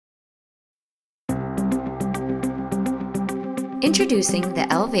Introducing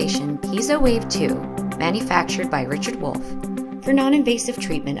the Elevation Piezo Wave 2, manufactured by Richard Wolf, for non-invasive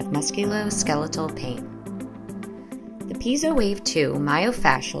treatment of musculoskeletal pain. The Piezo Wave 2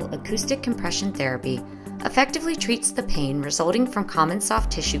 Myofascial acoustic compression therapy effectively treats the pain resulting from common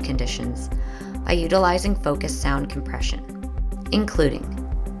soft tissue conditions by utilizing focused sound compression, including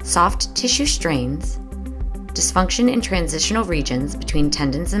soft tissue strains, dysfunction in transitional regions between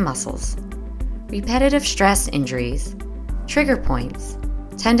tendons and muscles, repetitive stress injuries, trigger points,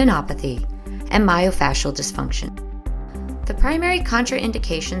 tendinopathy, and myofascial dysfunction. The primary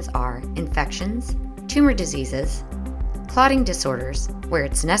contraindications are infections, tumor diseases, clotting disorders, where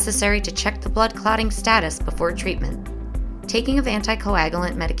it's necessary to check the blood clotting status before treatment, taking of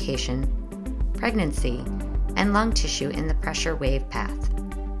anticoagulant medication, pregnancy, and lung tissue in the pressure wave path.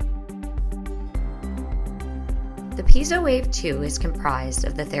 The Piezo Wave 2 is comprised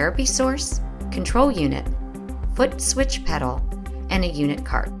of the therapy source, control unit, foot switch pedal, and a unit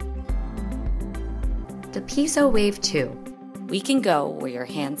cart. The Piezo Wave 2. We can go where your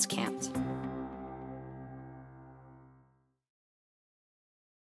hands can't.